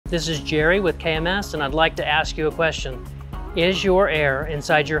This is Jerry with KMS, and I'd like to ask you a question. Is your air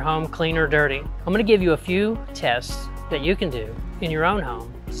inside your home clean or dirty? I'm going to give you a few tests that you can do in your own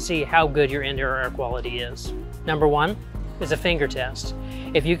home to see how good your indoor air quality is. Number one is a finger test.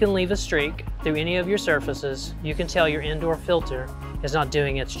 If you can leave a streak through any of your surfaces, you can tell your indoor filter is not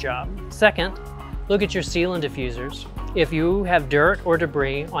doing its job. Second, look at your sealant diffusers. If you have dirt or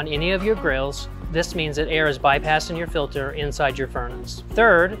debris on any of your grills, this means that air is bypassing your filter inside your furnace.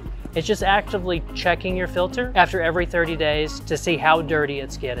 Third, it's just actively checking your filter after every 30 days to see how dirty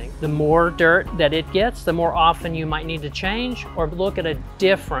it's getting. The more dirt that it gets, the more often you might need to change or look at a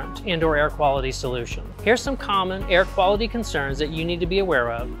different indoor air quality solution. Here's some common air quality concerns that you need to be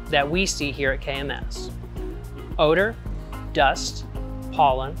aware of that we see here at KMS. Odor, dust,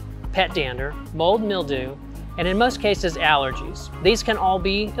 pollen, pet dander, mold, mildew, and in most cases allergies. These can all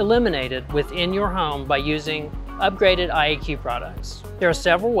be eliminated within your home by using upgraded IAQ products. There are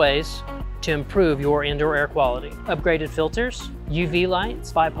several ways to improve your indoor air quality. Upgraded filters, UV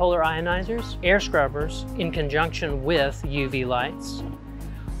lights, bipolar ionizers, air scrubbers in conjunction with UV lights.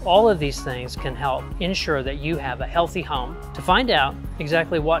 All of these things can help ensure that you have a healthy home. To find out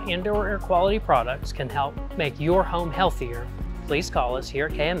exactly what indoor air quality products can help make your home healthier, please call us here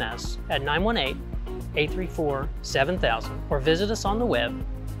at KMS at 918-834-7000 or visit us on the web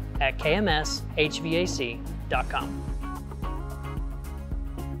at kmshvac.com.